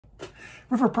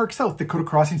River Park South, Dakota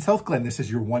Crossing, South Glen. This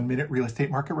is your 1-minute real estate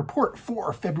market report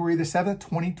for February the 7th,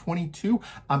 2022.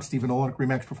 I'm Alicia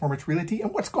Olyniuk, Performance Realty.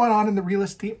 And what's going on in the real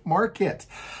estate market?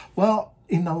 Well,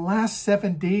 in the last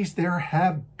 7 days, there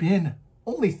have been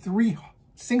only 3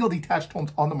 single detached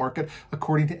homes on the market,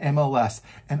 according to MLS.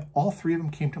 And all 3 of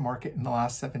them came to market in the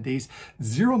last 7 days.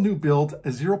 0 new build,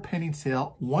 0 pending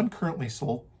sale, 1 currently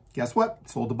sold. Guess what?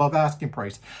 Sold above asking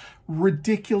price.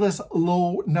 Ridiculous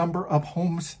low number of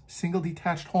homes, single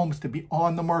detached homes to be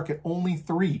on the market. Only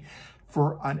 3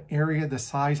 for an area the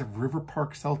size of River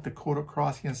Park South, Dakota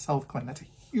Crossing, and South Glen. That's a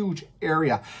huge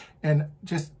area. And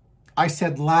just, I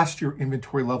said last year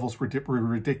inventory levels were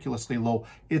ridiculously low.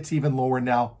 It's even lower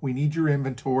now. We need your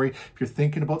inventory. If you're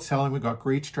thinking about selling, we've got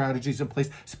great strategies in place,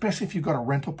 especially if you've got a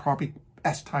rental property.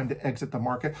 Best time to exit the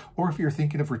market. Or if you're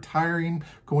thinking of retiring,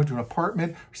 going to an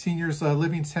apartment, seniors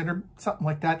living center, something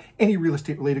like that. Any real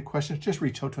estate related questions, just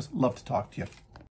reach out to us. Love to talk to you.